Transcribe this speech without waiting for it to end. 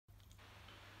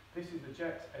This is the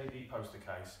Jet LED poster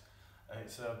case.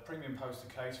 It's a premium poster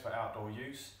case for outdoor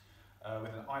use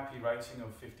with an IP rating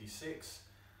of 56.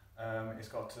 It's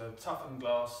got a toughened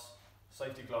glass,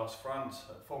 safety glass front,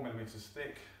 4mm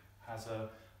thick, has a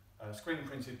screen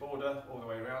printed border all the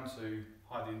way around to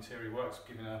hide the interior works,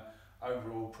 giving an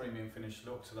overall premium finished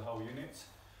look to the whole unit.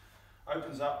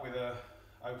 Opens up with an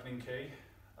opening key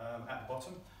at the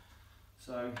bottom.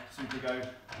 So simply go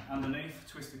underneath,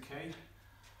 twist the key,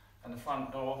 and the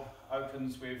front door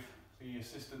opens with the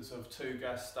assistance of 2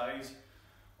 gas stays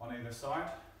on either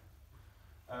side.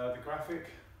 The graphic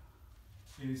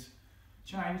is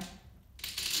changed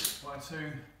by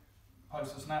 2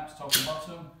 poster snaps, top and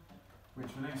bottom, which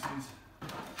releases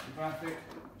the graphic,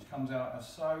 which comes out as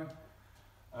so.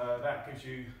 That gives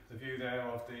you the view there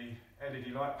of the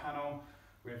LED light panel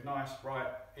with nice, bright,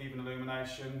 even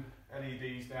illumination,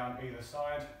 LEDs down either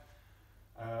side.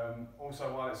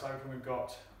 Also, while it's open, we've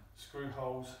got screw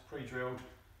holes pre-drilled,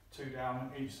 2 down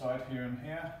each side here and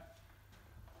here.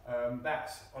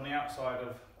 That's on the outside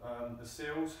of the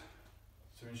seals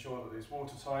to ensure that it's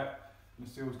watertight, and the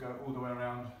seals go all the way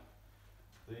around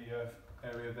the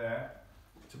area there.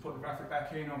 To put the graphic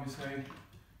back in, obviously,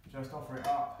 just offer it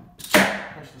up,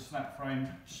 push the snap frame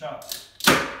shut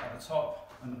at the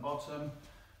top and the bottom,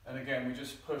 and again we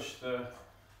just push the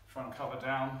front cover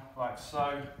down like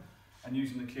so, and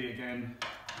using the key again,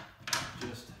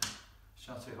 just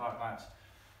shut it like that.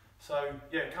 So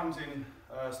yeah, it comes in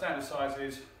standard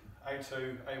sizes,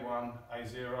 A2, A1,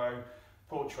 A0,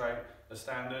 portrait, the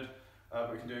standard,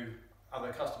 but we can do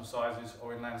other custom sizes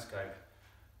or in landscape.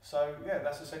 So yeah,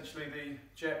 that's essentially the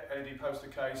Jet LED poster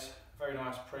case. Very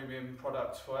nice premium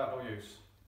product for outdoor use.